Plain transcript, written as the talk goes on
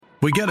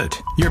We get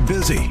it. You're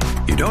busy.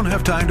 You don't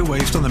have time to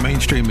waste on the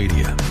mainstream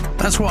media.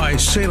 That's why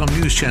Salem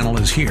News Channel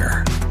is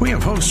here. We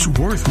have hosts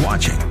worth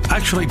watching,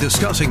 actually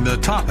discussing the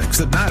topics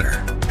that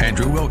matter.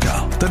 Andrew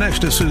Wilkow,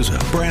 Dinesh D'Souza,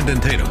 Brandon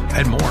Tatum,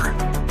 and more.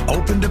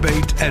 Open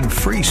debate and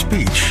free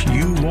speech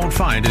you won't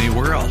find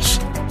anywhere else.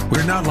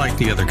 We're not like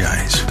the other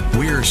guys.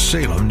 We're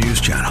Salem News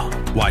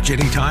Channel. Watch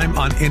anytime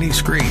on any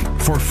screen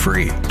for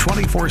free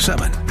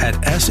 24/7 at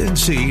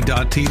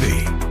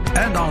snc.tv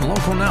and on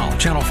Local Now,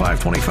 Channel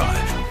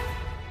 525.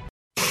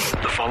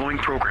 The following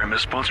program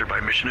is sponsored by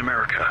Mission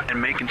America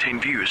and may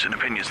contain views and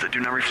opinions that do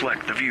not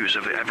reflect the views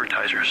of the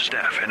advertisers,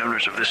 staff, and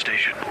owners of this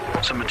station.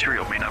 Some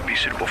material may not be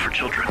suitable for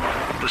children.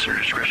 Listener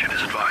discretion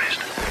is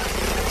advised.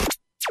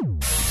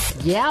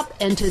 Yep,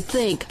 and to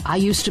think, I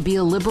used to be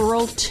a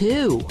liberal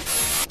too.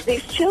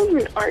 These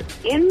children are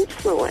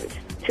influenced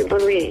to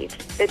believe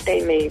that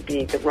they may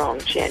be the wrong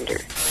gender.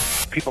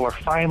 People are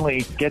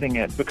finally getting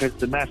it because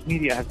the mass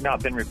media has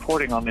not been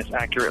reporting on this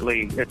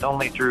accurately. It's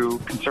only through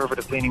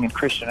conservative-leaning and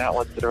Christian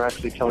outlets that are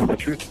actually telling the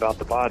truth about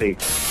the body.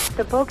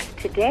 The books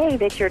today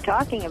that you're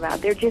talking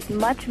about, they're just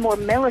much more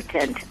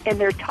militant, and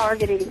they're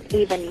targeting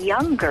even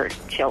younger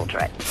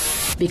children.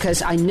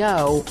 Because I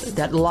know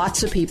that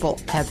lots of people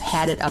have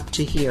had it up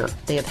to here.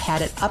 They have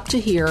had it up to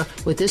here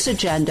with this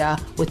agenda,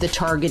 with the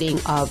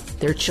targeting of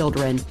their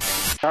children.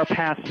 Our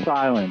past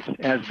silence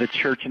as the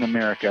church in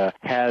America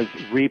has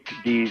reaped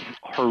these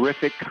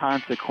horrific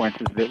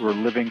consequences that we're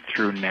living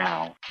through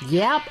now.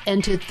 Yep,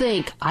 and to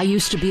think, I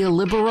used to be a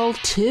liberal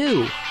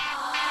too.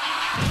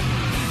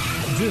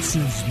 This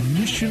is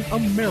Mission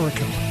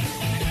America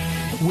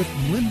with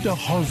Linda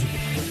Harvey.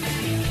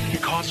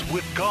 Because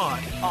with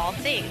God, all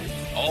things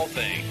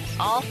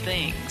are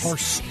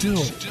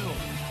still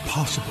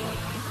possible.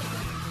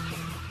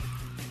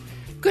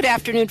 Good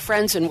afternoon,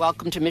 friends, and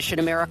welcome to Mission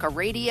America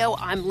Radio.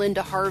 I'm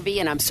Linda Harvey,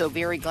 and I'm so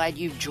very glad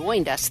you've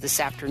joined us this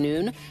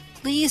afternoon.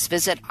 Please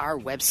visit our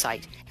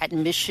website at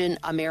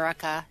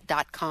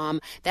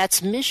missionamerica.com. That's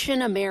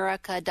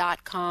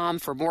missionamerica.com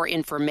for more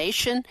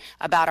information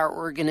about our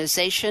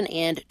organization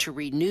and to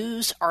read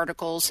news,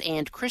 articles,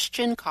 and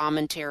Christian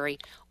commentary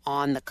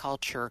on the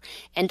culture.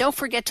 And don't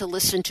forget to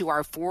listen to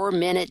our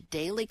 4-minute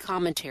daily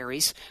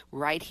commentaries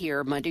right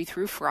here Monday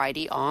through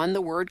Friday on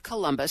the word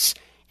Columbus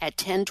at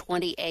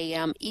 10:20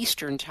 a.m.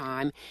 Eastern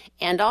Time,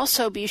 and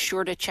also be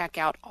sure to check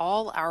out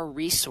all our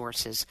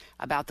resources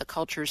about the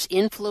culture's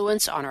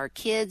influence on our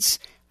kids,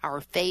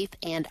 our faith,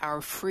 and our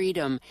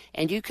freedom.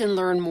 And you can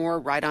learn more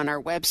right on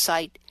our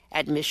website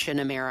at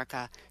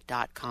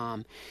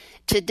missionamerica.com.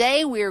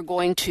 Today we are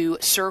going to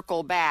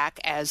circle back,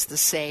 as the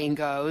saying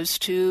goes,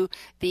 to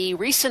the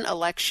recent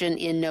election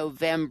in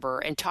November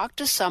and talk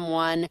to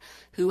someone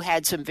who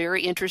had some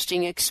very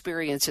interesting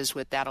experiences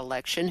with that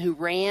election, who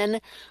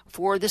ran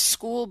for the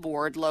school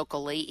board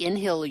locally in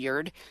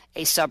Hilliard,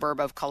 a suburb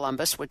of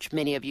Columbus, which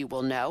many of you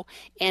will know.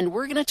 And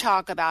we're going to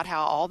talk about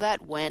how all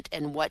that went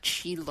and what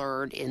she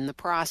learned in the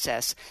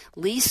process.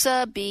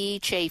 Lisa B.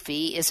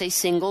 Chaffee is a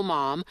single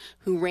mom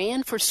who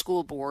ran for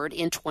school board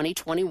in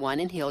 2021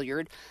 in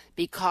Hilliard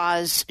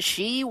because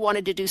she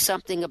wanted to do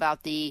something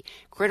about the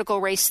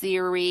critical race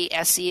theory,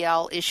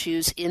 SEL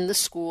issues in the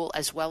school,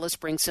 as well as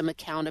bring some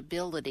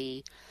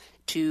accountability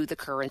to the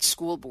current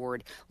school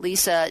board.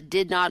 Lisa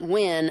did not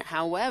win,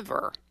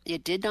 however,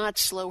 it did not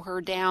slow her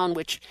down,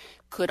 which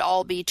could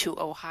all be to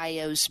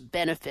Ohio's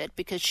benefit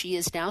because she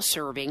is now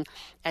serving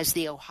as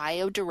the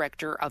Ohio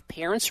Director of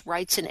Parents'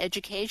 Rights and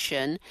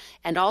Education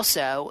and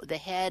also the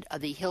head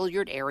of the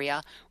Hilliard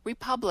Area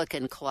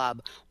Republican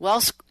Club.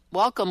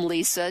 Welcome,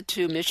 Lisa,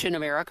 to Mission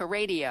America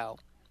Radio.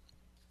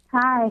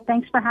 Hi,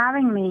 thanks for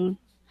having me.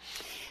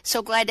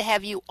 So glad to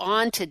have you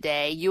on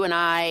today. You and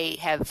I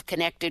have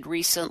connected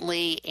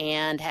recently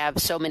and have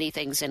so many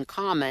things in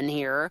common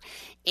here.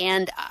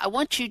 And I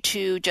want you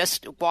to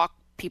just walk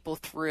people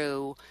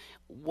through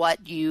what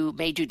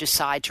made you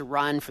decide to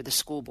run for the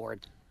school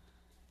board.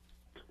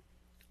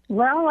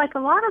 Well, like a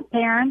lot of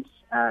parents,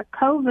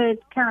 COVID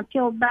kind of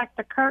peeled back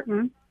the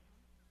curtain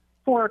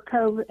for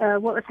COVID,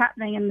 what was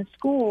happening in the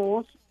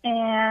schools.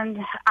 And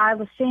I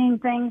was seeing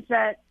things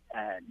that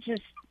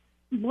just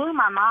blew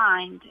my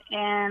mind.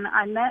 And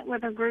I met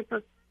with a group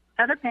of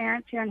other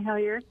parents here in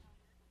Hilliard,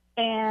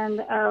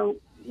 and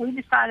we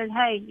decided,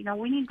 hey,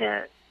 we need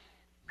to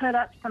put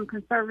up some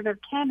conservative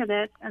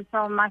candidates. And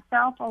so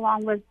myself,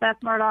 along with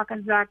Beth Murdoch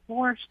and Zach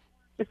Borsch,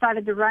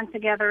 decided to run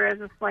together as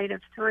a slate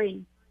of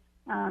 3.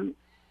 And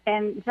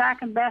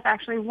Zach and Beth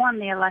actually won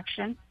the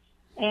election.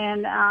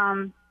 And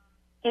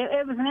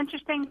it was an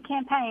interesting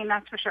campaign,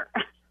 that's for sure.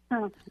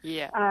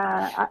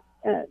 Yeah.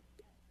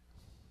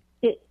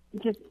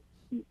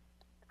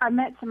 I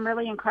met some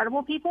really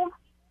incredible people,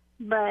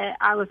 but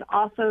I was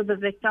also the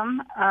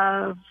victim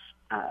of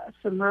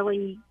some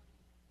really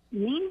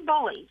mean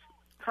bullies,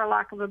 for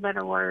lack of a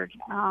better word.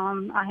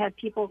 I had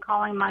people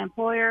calling my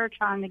employer,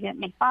 trying to get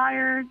me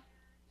fired,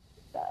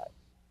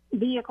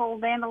 vehicle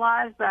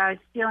vandalized by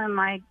stealing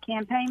my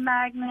campaign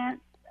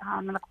magnets,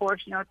 and of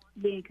course,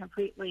 being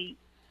completely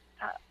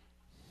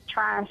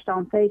trashed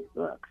on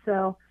Facebook.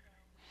 So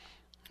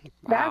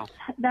Wow.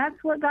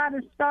 That's what got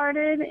us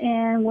started,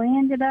 and we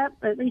ended up,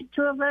 at least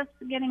two of us,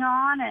 getting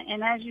on.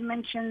 And as you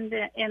mentioned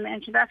in the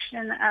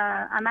introduction,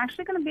 I'm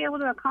actually going to be able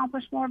to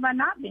accomplish more by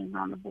not being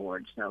on the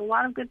board. So a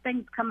lot of good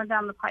things coming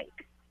down the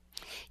pike.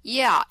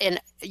 Yeah, and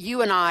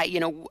you and I,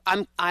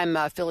 I'm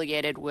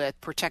affiliated with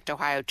Protect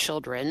Ohio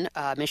Children,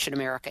 Mission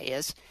America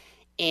is,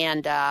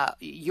 and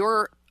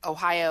your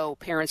Ohio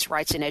Parents'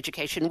 Rights in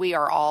Education, we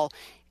are all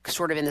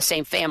sort of in the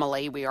same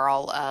family. We are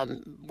all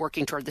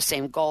working toward the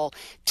same goal.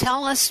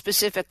 Tell us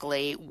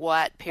specifically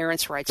what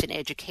Parents' Rights in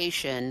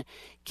Education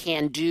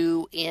can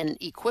do in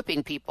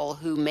equipping people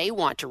who may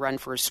want to run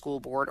for a school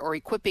board or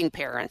equipping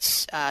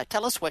parents.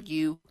 Tell us what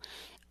you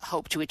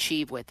hope to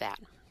achieve with that.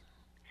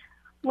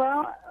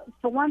 Well,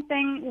 for one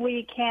thing,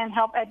 we can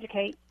help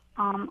educate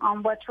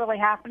on what's really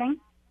happening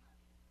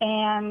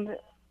and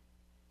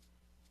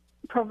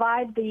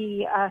provide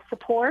the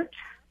support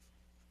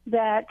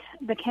that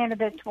the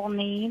candidates will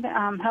need,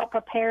 help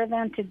prepare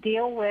them to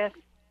deal with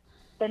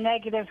the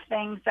negative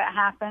things that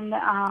happen.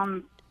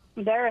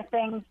 There are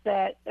things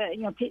that,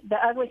 the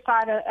ugly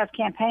side of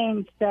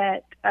campaigns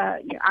that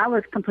I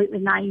was completely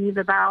naive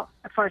about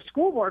for a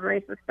school board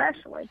race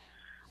especially.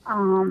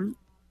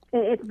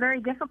 It's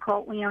very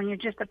difficult when you're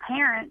just a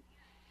parent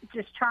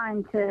just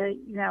trying to,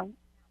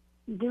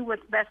 do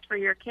what's best for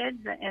your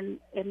kids and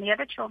the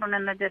other children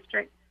in the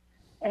district.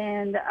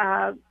 And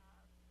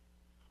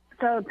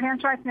so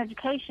Parents' Rights in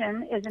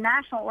Education is a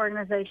national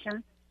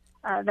organization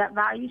that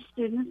values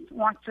students,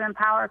 wants to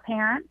empower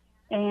parents,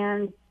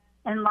 and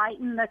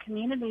enlighten the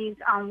communities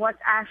on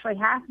what's actually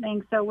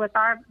happening. So with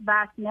our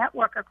vast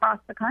network across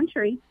the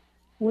country,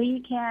 we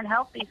can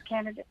help these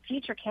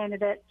future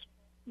candidates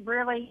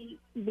really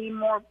be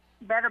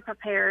better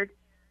prepared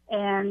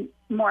and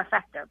more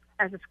effective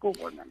as a school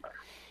board member.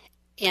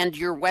 And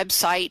your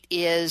website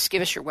is,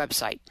 give us your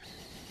website.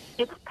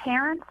 It's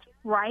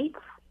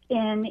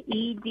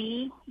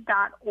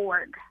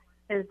parentsrightsined.org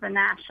is the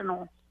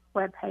national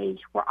webpage.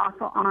 We're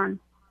also on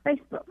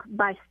Facebook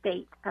by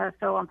state.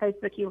 So on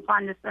Facebook, you'll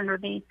find us under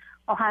the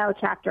Ohio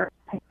chapter of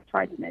Parents'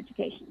 Rights in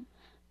Education.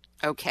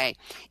 Okay.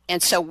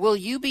 And so will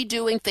you be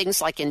doing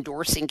things like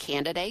endorsing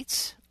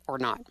candidates or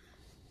not?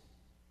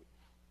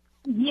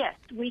 Yes,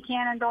 we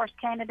can endorse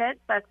candidates.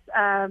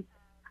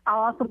 I'll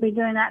also be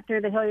doing that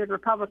through the Hilliard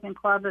Republican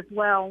Club as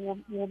well.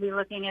 We'll be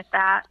looking at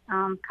that,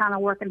 kind of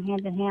working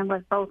hand in hand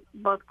with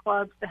both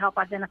clubs to help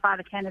identify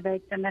the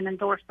candidates and then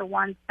endorse the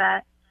ones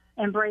that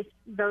embrace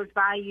those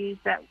values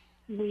that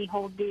we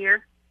hold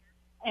dear.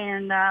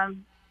 And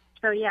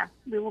so, yeah,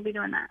 we will be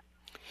doing that.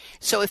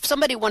 So if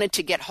somebody wanted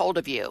to get hold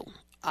of you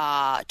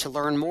to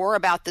learn more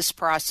about this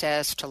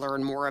process, to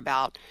learn more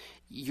about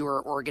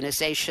your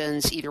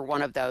organizations, either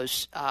one of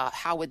those,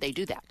 how would they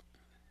do that?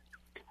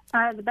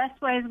 The best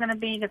way is going to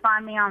be to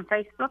find me on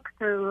Facebook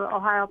through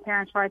Ohio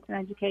Parents' Rights in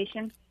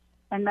Education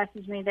and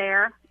message me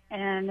there,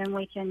 and then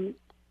we can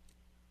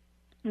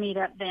meet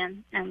up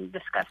then and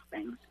discuss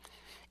things.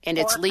 And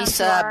it's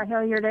Lisa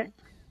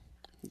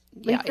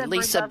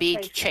B.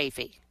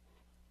 Chaffee.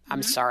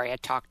 I'm sorry, I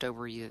talked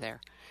over you there.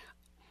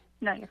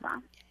 No, you're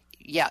fine.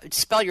 Yeah,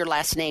 spell your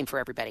last name for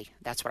everybody.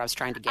 That's what I was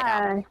trying to get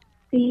out.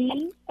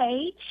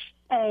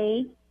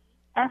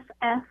 Chaff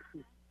as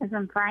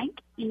in Frank,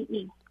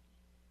 E-E.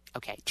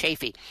 Okay,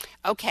 Chaffee.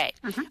 Okay.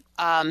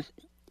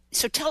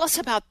 So tell us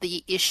about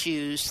the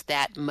issues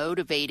that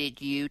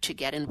motivated you to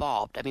get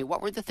involved. I mean,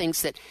 what were the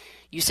things that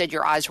you said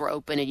your eyes were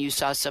open and you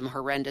saw some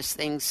horrendous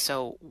things?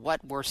 So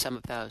what were some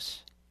of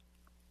those?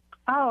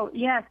 Oh,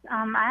 yes.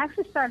 I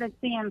actually started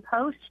seeing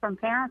posts from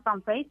parents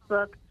on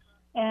Facebook.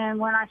 And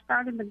when I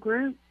started the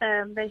group,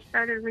 they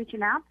started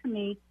reaching out to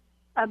me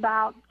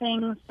about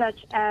things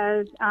such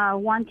as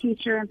one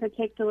teacher in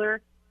particular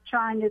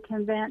trying to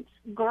convince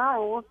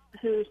girls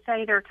who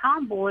say they're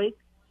tomboys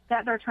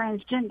that they're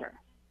transgender.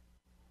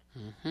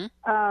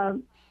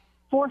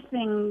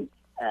 Forcing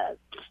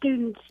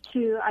students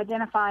to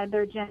identify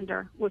their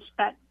gender, which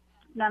that's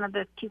none of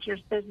the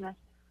teacher's business.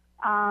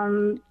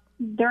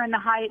 During the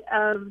height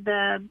of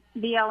the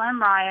BLM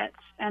riots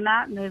and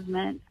that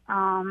movement,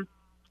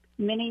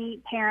 many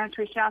parents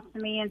reached out to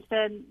me and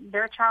said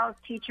their child's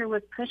teacher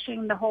was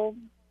pushing the whole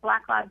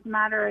Black Lives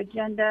Matter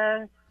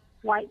agenda,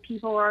 white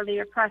people are the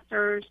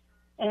oppressors,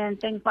 and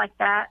things like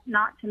that,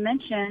 not to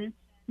mention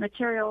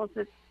materials,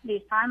 the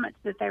assignments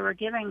that they were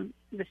giving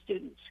the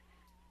students.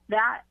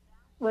 That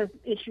was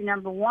issue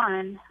number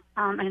one,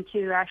 and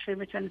two, actually,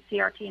 between the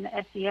CRT and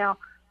the SEL.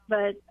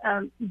 But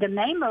the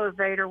main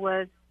motivator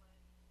was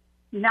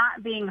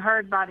not being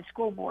heard by the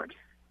school board,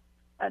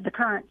 the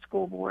current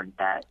school board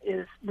that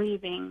is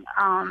leaving.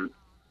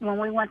 When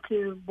we went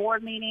to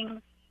board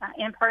meetings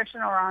in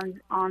person or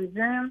on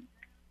Zoom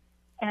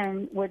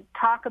and would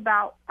talk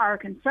about our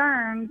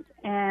concerns,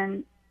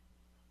 and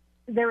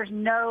there was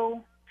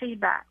no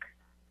feedback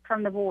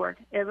from the board.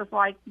 It was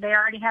like they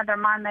already had their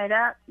mind made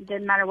up. It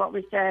didn't matter what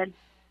we said.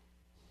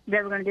 They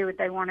were going to do what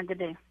they wanted to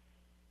do.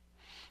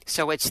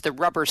 So it's the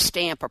rubber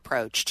stamp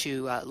approach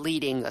to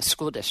leading a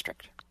school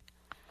district.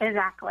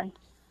 Exactly.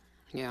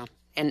 Yeah.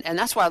 And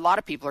that's why a lot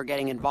of people are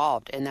getting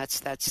involved, and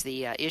that's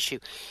the issue.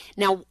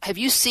 Now, have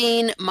you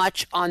seen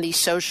much on the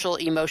social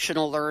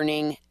emotional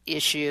learning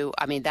issue?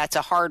 I mean, that's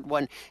a hard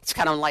one. It's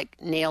kind of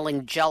like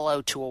nailing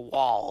Jell-O to a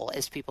wall,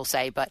 as people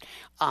say, but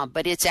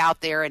it's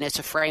out there, and it's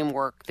a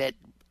framework that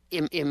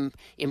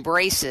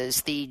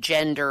embraces the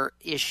gender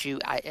issue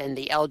and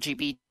the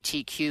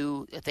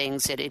LGBTQ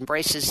things. It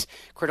embraces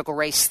critical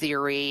race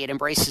theory. It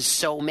embraces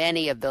so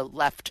many of the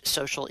left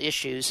social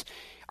issues.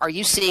 Are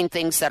you seeing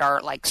things that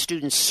are like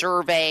student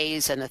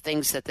surveys and the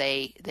things that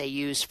they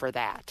use for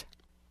that?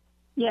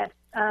 Yes.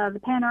 The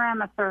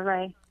Panorama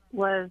survey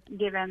was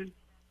given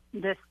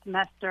this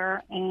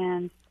semester,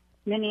 and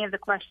many of the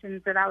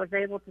questions that I was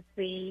able to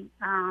see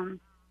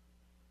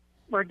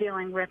were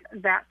dealing with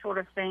that sort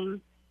of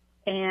thing.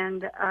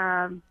 And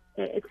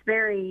it's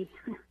scary.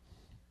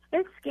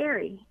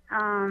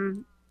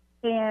 And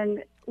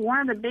one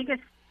of the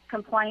biggest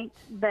complaints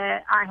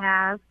that I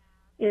have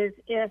is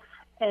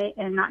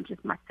and not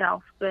just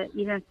myself, but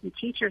even some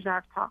teachers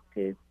I've talked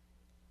to,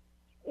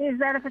 is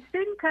that if a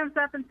student comes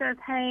up and says,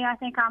 hey, I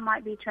think I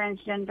might be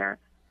transgender,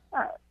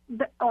 or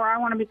I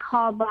want to be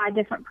called by a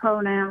different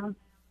pronoun,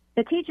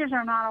 the teachers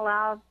are not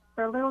allowed,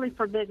 they're literally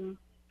forbidden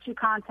to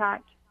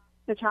contact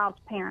the child's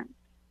parents.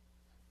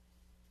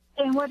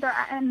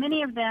 And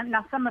many of them,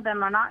 now some of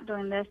them are not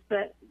doing this,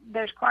 but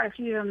there's quite a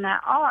few of them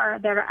that are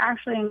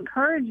actually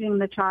encouraging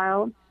the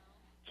child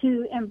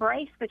to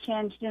embrace the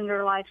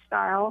transgender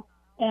lifestyle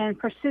and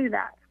pursue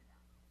that.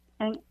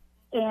 And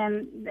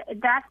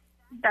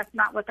that's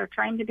not what they're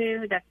trained to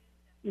do. That's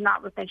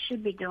not what they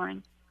should be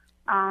doing.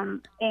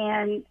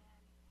 And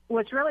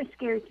what's really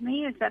scary to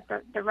me is that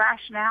the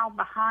rationale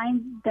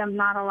behind them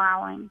not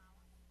allowing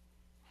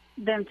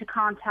them to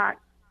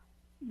contact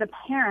the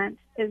parents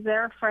is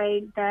they're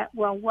afraid that,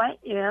 well, what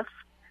if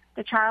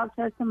the child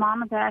says to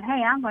mom and dad,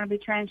 hey, I'm going to be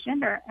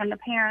transgender, and the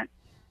parent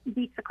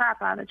beats the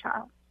crap out of the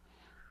child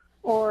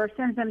or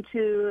sends them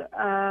to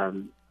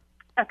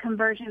a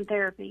conversion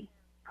therapy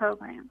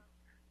program,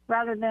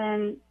 rather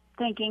than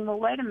thinking, well,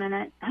 wait a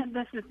minute,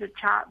 this is the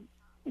child.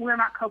 We're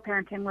not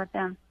co-parenting with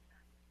them.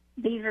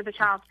 These are the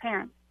child's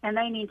parents, and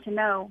they need to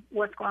know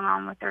what's going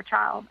on with their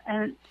child.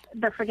 And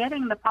they're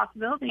forgetting the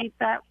possibility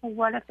that, well,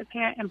 what if the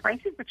parent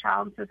embraces the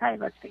child and says, hey,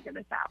 let's figure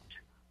this out?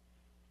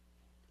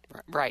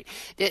 Right.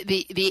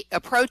 The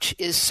approach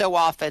is so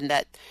often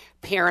that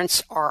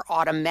parents are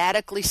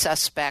automatically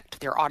suspect,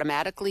 they're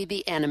automatically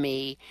the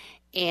enemy,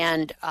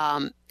 and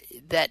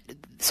that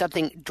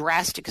something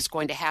drastic is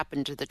going to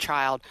happen to the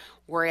child,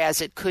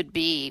 whereas it could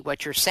be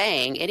what you're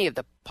saying, any of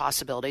the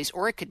possibilities,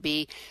 or it could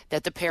be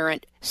that the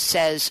parent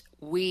says,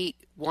 we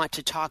want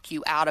to talk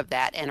you out of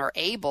that, and are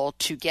able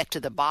to get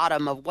to the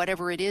bottom of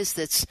whatever it is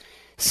that's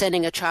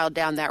sending a child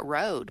down that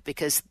road,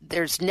 because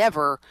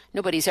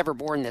nobody's ever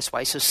born this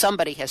way. So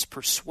somebody has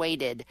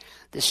persuaded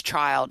this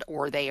child,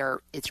 or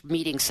it's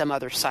meeting some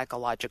other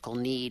psychological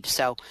need.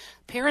 So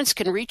parents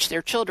can reach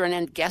their children,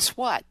 and guess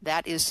what?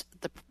 That is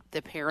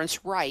the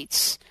parents'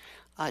 rights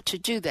to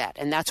do that.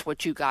 And that's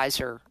what you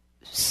guys are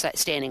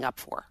standing up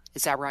for.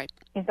 Is that right?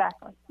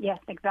 Exactly. Yes,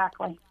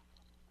 exactly.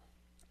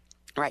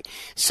 Right.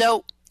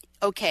 So,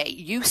 okay,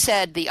 you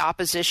said the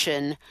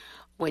opposition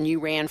when you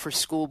ran for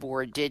school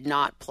board did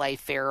not play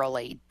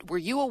fairly. Were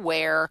you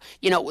aware,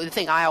 the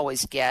thing I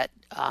always get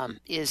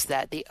is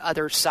that the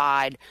other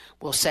side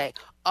will say,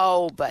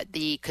 oh, but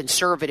the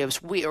conservatives,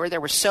 there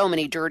were so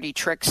many dirty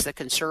tricks the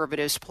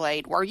conservatives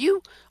played. Were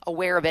you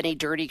aware of any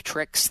dirty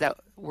tricks that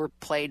were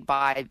played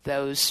by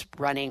those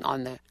running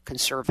on the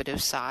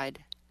conservative side?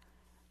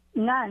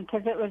 None,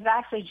 because it was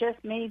actually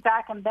just me,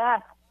 Zach, and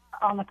Beth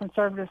on the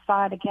conservative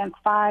side against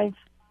 5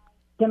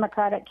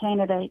 Democratic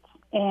candidates.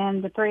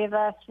 And the 3 of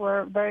us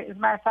were very, as a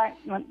matter of fact,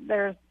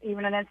 there's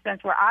even an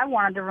instance where I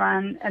wanted to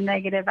run a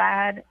negative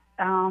ad,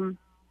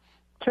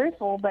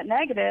 truthful but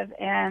negative,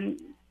 and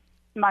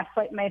my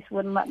mates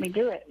wouldn't let me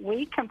do it.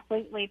 We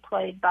completely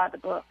played by the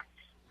book,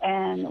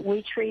 and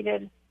we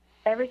treated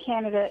every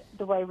candidate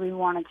the way we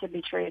wanted to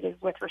be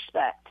treated, with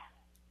respect.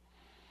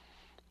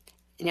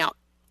 Now,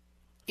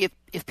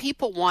 if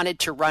people wanted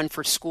to run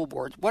for school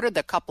board, what are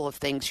the couple of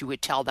things you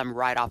would tell them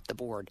right off the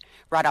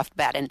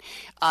bat? And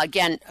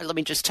again, let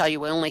me just tell you,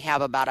 we only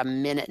have about a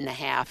minute and a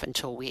half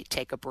until we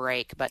take a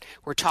break. But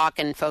we're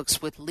talking, folks,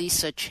 with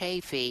Lisa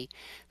Chaffee,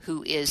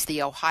 who is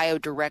the Ohio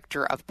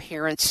Director of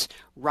Parents'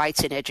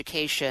 Rights in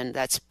Education.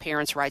 That's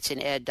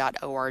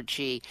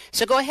parentsrightsined.org.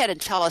 So go ahead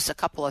and tell us a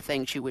couple of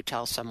things you would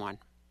tell someone.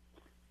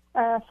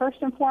 First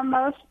and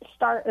foremost,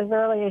 start as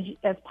early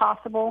as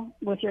possible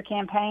with your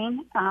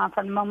campaign.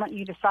 From the moment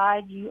you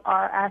decide you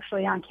are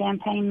actually on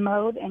campaign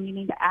mode and you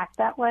need to act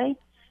that way,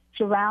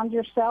 surround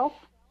yourself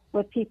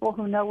with people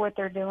who know what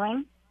they're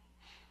doing.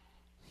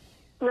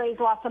 Raise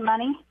lots of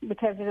money,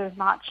 because it is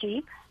not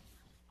cheap.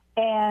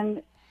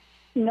 And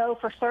know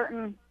for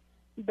certain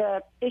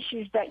the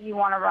issues that you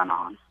want to run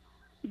on.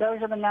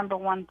 Those are the number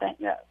one thing,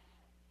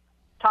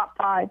 top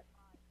 5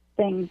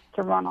 things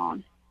to run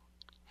on.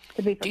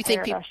 To be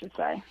prepared, I should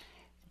say.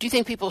 Do you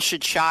think people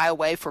should shy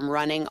away from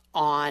running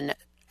on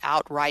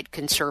outright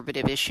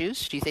conservative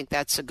issues? Do you think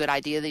that's a good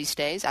idea these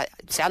days?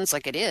 It sounds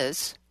like it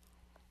is.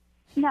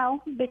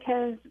 No,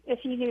 because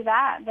if you do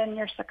that, then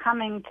you're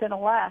succumbing to the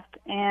left.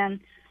 And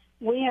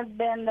we have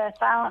been the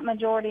silent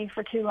majority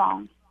for too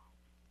long.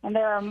 And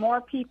there are more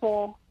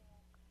people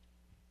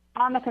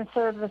on the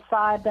conservative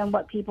side than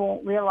what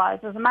people realize.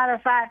 As a matter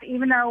of fact,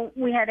 even though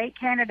we had 8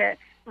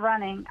 candidates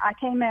running, I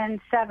came in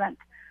 7th.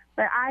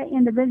 But I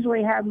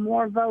individually have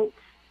more votes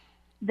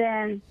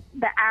than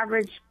the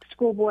average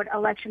school board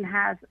election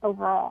has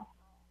overall.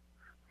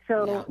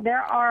 So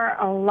there are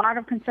a lot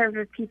of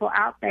conservative people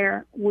out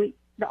there. The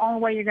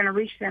only way you're going to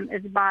reach them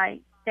is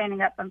by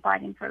standing up and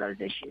fighting for those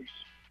issues.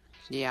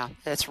 Yeah,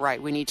 that's right.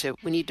 We need to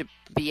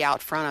be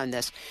out front on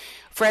this.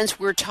 Friends,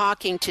 we're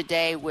talking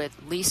today with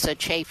Lisa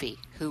Chaffee,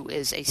 who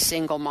is a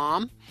single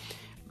mom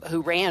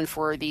who ran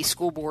for the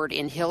school board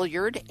in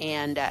Hilliard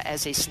and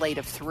as a slate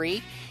of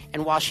 3.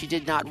 And while she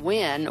did not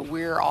win,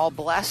 we're all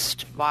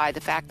blessed by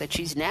the fact that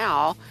she's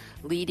now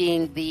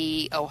leading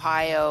the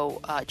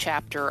Ohio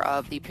chapter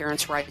of the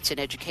Parents' Rights in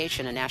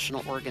Education, a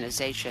national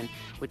organization,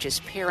 which is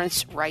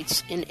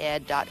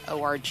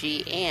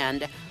parentsrightsined.org,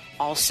 and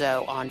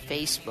also on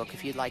Facebook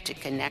if you'd like to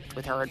connect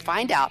with her and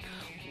find out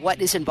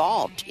what is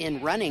involved in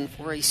running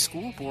for a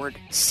school board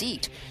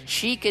seat.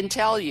 She can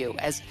tell you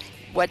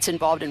what's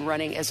involved in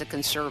running as a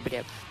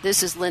conservative.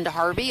 This is Linda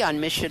Harvey on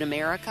Mission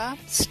America.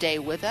 Stay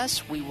with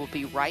us. We will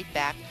be right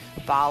back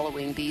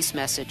following these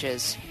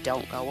messages.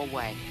 Don't go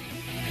away.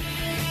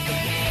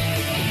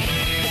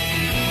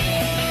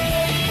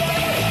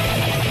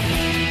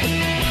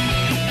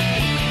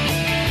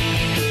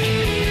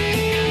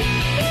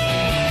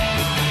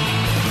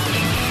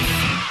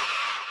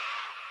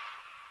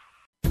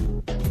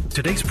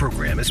 Today's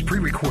program is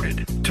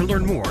pre-recorded. To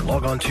learn more,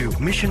 log on to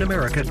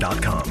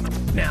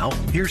missionamerica.com. Now,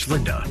 here's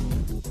Linda.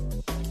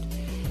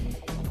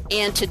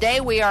 And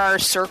today we are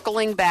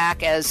circling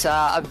back as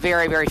a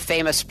very, very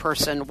famous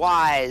person,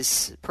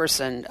 wise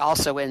person,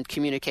 also in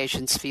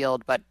communications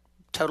field, but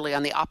totally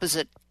on the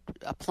opposite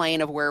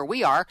plane of where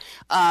we are,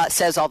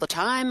 says all the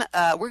time.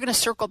 We're going to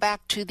circle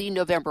back to the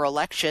November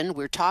election.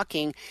 We're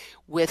talking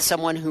with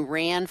someone who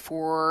ran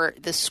for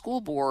the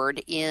school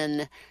board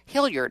in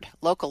Hilliard,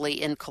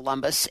 locally in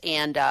Columbus,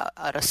 and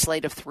at a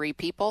slate of 3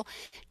 people.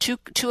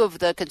 Two of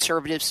the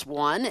conservatives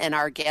won, and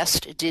our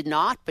guest did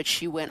not, but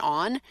she went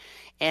on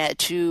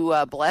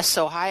to bless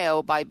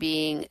Ohio by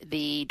being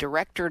the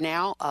director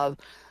now of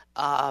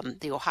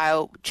the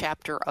Ohio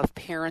chapter of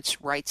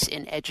Parents' Rights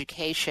in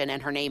Education,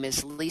 and her name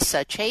is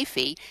Lisa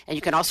Chaffee, and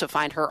you can also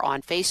find her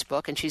on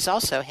Facebook, and she's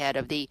also head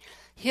of the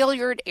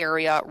Hilliard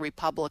Area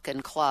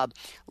Republican Club.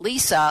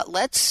 Lisa,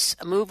 let's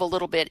move a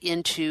little bit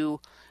into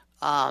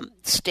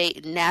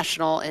state,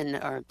 national,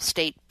 and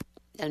state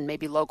and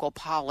maybe local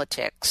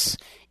politics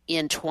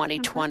in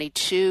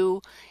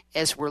 2022.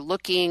 As we're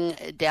looking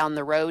down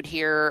the road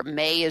here,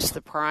 May is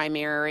the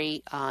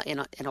primary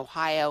in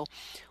Ohio.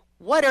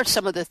 What are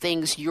some of the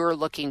things you're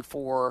looking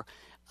for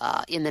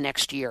in the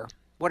next year?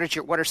 What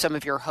are some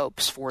of your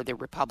hopes for the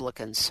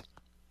Republicans?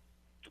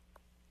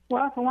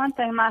 Well, for one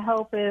thing, my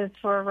hope is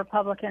for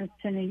Republicans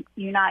to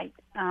unite.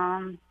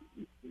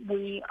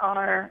 We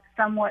are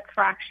somewhat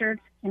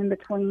fractured in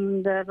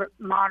between the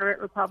moderate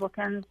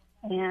Republicans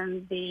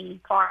and the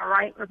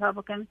far-right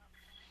Republicans,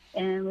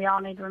 and we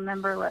all need to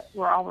remember that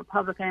we're all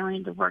Republican and we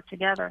need to work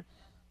together.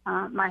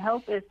 My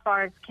hope as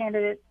far as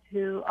candidates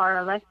who are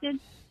elected,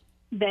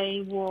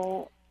 they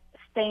will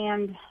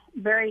stand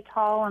very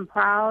tall and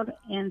proud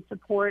in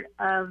support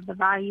of the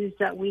values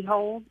that we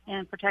hold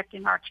in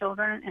protecting our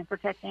children and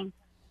protecting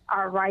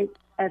our rights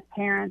as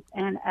parents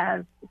and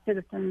as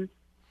citizens,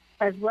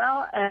 as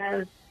well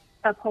as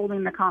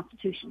upholding the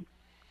Constitution.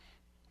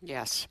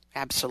 Yes,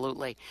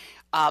 absolutely.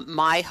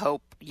 My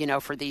hope,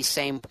 for these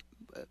same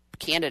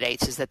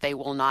candidates is that they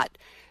will not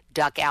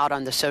duck out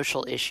on the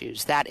social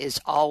issues. That is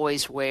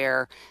always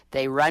where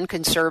they run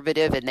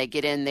conservative and they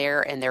get in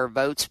there and their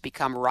votes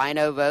become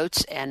rhino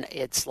votes. And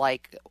it's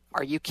like,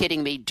 are you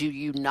kidding me? Do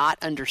you not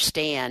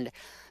understand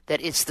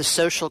that it's the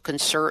social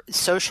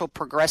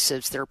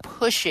progressives? They're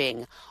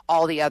pushing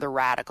all the other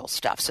radical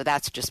stuff. So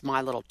that's just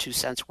my little 2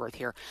 cents worth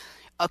here.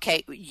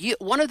 Okay,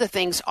 one of the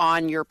things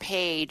on your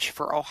page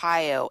for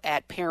Ohio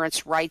at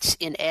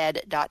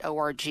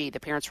parentsrightsined.org, the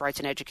Parents' Rights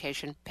in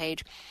Education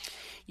page,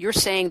 you're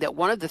saying that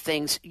one of the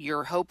things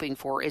you're hoping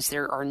for is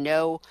there are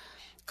no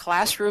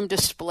classroom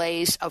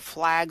displays of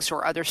flags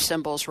or other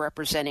symbols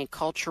representing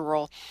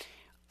cultural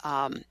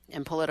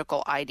and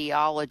political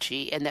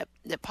ideology, and that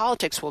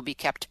politics will be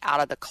kept out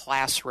of the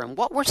classroom.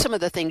 What were some of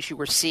the things you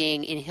were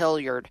seeing in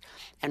Hilliard,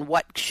 and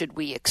what should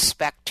we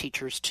expect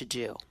teachers to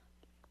do?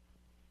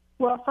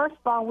 Well, first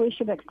of all, we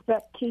should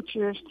expect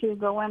teachers to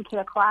go into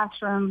the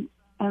classroom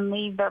and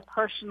leave their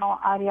personal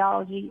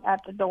ideology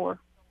at the door.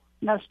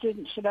 No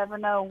student should ever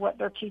know what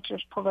their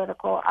teacher's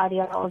political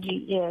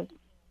ideology is,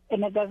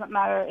 and it doesn't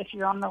matter if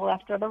you're on the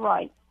left or the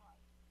right.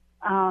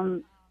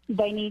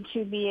 They need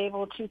to be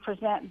able to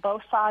present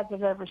both sides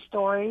of every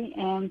story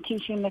and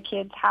teaching the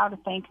kids how to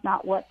think,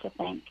 not what to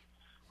think.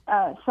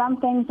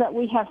 Some things that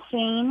we have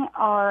seen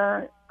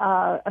are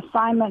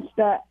assignments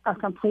that are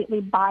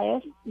completely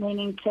biased,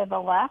 leaning to the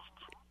left.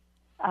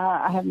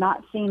 I have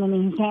not seen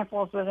any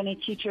examples of any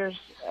teachers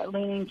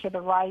leaning to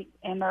the right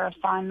in their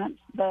assignments,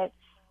 but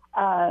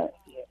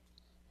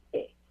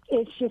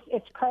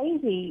it's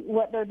crazy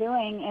what they're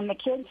doing, and the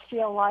kids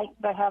feel like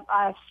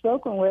I've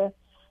spoken with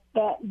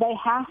that they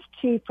have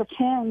to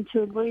pretend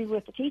to agree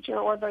with the teacher,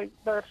 or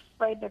they're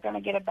afraid they're going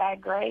to get a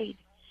bad grade,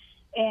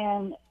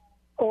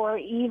 or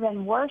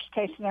even worst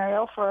case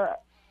scenario for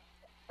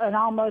an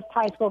almost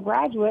high school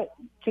graduate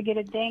to get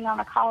a ding on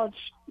a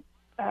college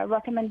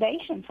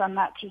recommendation from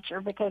that teacher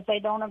because they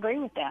don't agree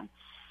with them.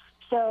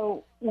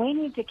 So we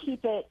need to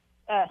keep it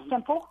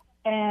simple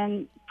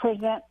and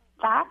present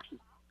facts,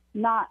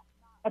 not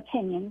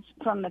opinions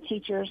from the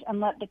teachers, and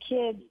let the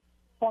kids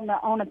form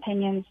their own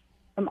opinions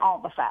from all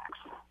the facts.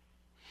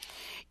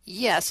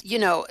 Yes,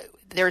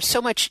 there's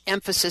so much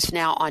emphasis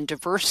now on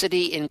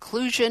diversity,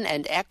 inclusion,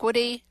 and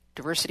equity.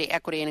 Diversity,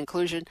 equity, and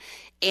inclusion.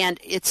 And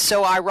it's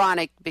so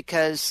ironic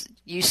because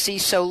you see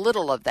so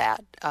little of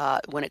that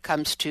when it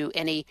comes to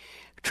any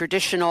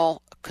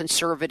traditional,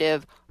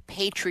 conservative,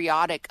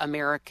 patriotic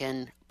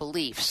American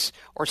beliefs,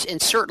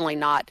 and certainly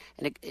not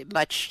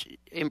much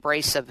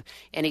embrace of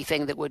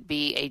anything that would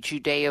be a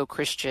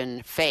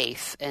Judeo-Christian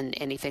faith and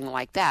anything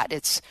like that.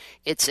 It's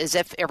as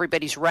if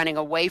everybody's running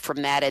away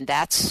from that, and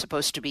that's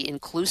supposed to be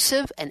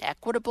inclusive and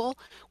equitable.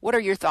 What are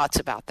your thoughts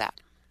about that?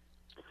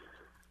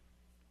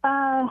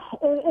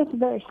 It's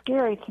very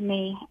scary to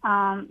me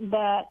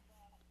that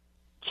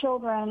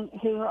children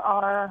who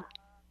are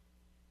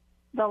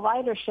the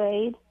lighter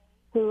shade,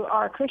 who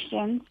are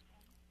Christians,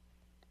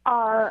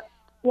 are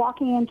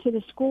walking into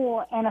the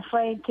school and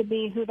afraid to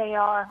be who they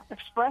are,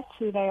 express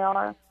who they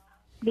are,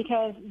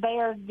 because they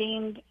are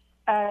deemed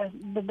as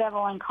the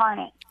devil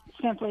incarnate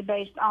simply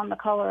based on the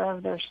color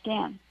of their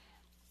skin.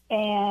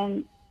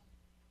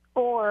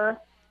 Or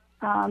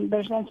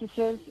there's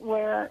instances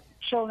where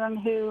children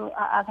who,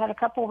 I've had a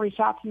couple reach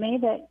out to me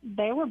that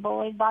they were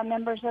bullied by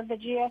members of the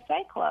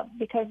GSA club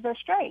because they're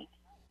straight.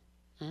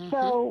 Mm-hmm.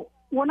 So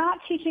we're not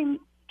teaching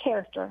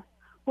character.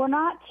 We're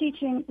not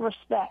teaching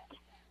respect.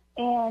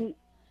 And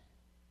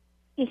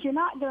if you're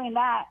not doing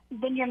that,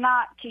 then you're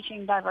not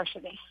teaching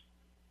diversity.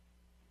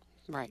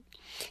 Right.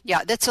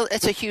 Yeah,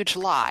 it's a huge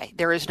lie.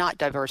 There is not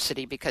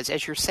diversity because,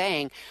 as you're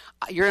saying,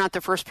 you're not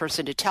the first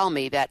person to tell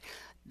me that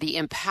the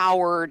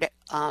empowered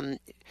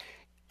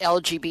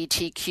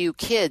LGBTQ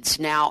kids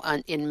now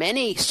in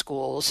many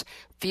schools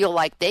feel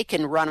like they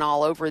can run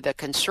all over the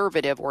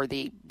conservative or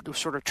the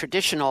sort of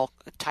traditional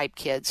type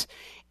kids,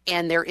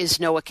 and there is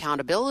no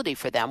accountability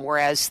for them,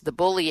 whereas the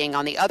bullying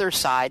on the other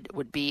side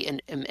would be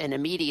an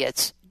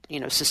immediate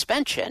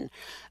suspension,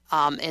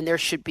 and there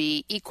should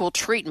be equal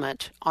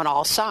treatment on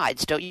all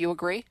sides. Don't you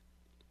agree?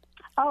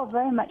 Oh,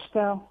 very much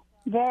so.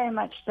 Very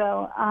much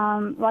so.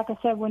 Like I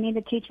said, we need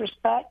to teach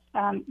respect.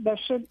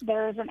 There's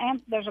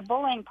a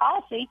bullying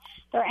policy.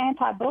 They're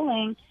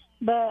anti-bullying,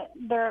 but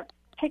they're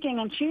picking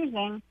and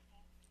choosing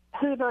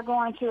who they're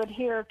going to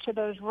adhere to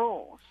those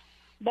rules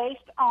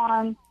based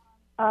on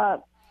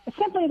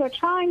simply they're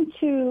trying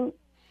to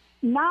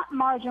not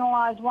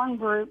marginalize one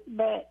group,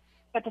 but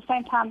at the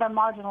same time they're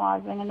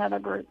marginalizing another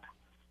group.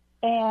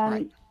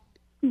 And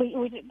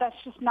right. That's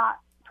just not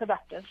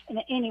productive in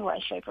any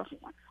way, shape, or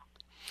form.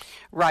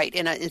 Right,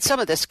 and some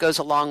of this goes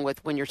along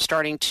with when you're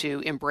starting to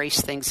embrace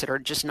things that are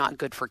just not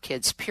good for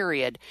kids.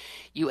 Period.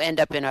 You end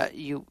up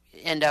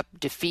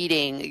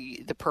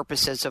defeating the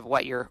purposes of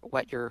what you're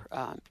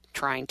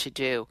trying to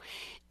do.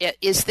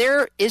 Is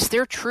there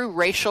true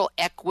racial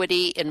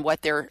equity in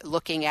what they're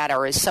looking at,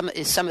 or is some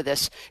of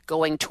this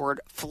going toward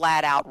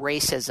flat out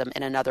racism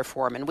in another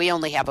form? And we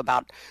only have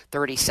about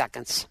 30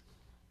 seconds.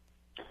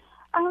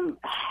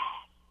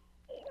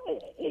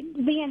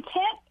 The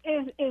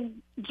intent is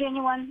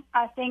genuine.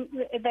 I think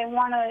they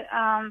want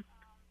to,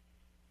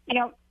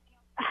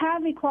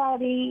 have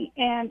equality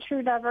and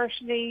true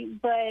diversity,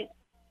 but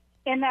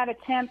in that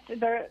attempt,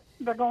 they're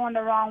going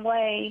the wrong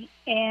way.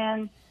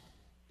 And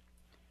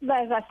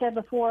as I said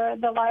before,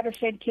 the lighter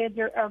shade kids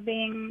are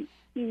being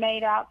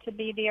made out to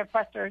be the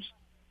oppressors,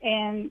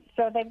 and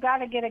so they've got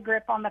to get a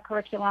grip on the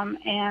curriculum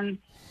and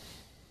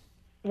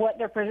what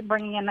they're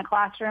bringing in the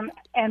classroom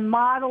and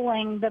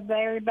modeling the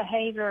very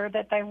behavior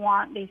that they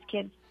want these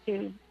kids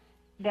to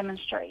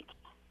demonstrate.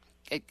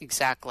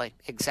 Exactly.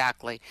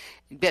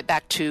 Get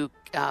back to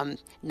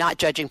not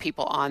judging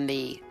people on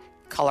the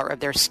color of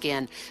their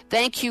skin.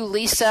 Thank you,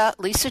 Lisa.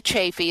 Lisa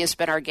Chaffee has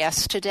been our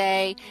guest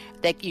today.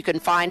 You can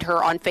find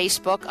her on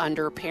Facebook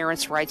under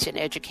Parents' Rights in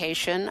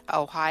Education,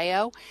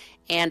 Ohio.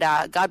 And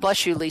God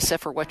bless you, Lisa,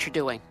 for what you're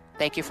doing.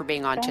 Thank you for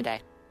being on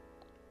today.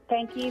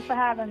 Thank you for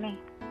having me.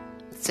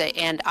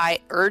 And I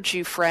urge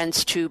you,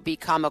 friends, to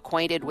become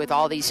acquainted with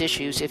all these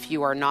issues if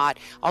you are not.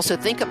 Also,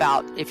 think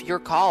about if you're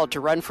called to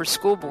run for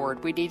school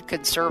board. We need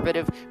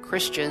conservative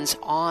Christians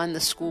on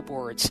the school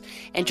boards.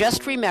 And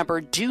just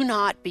remember, do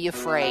not be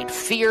afraid.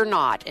 Fear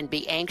not, and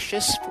be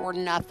anxious for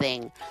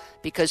nothing,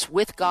 because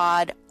with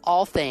God,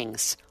 all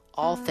things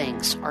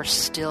are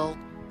still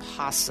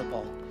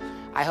possible.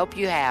 I hope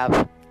you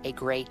have a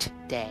great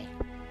day.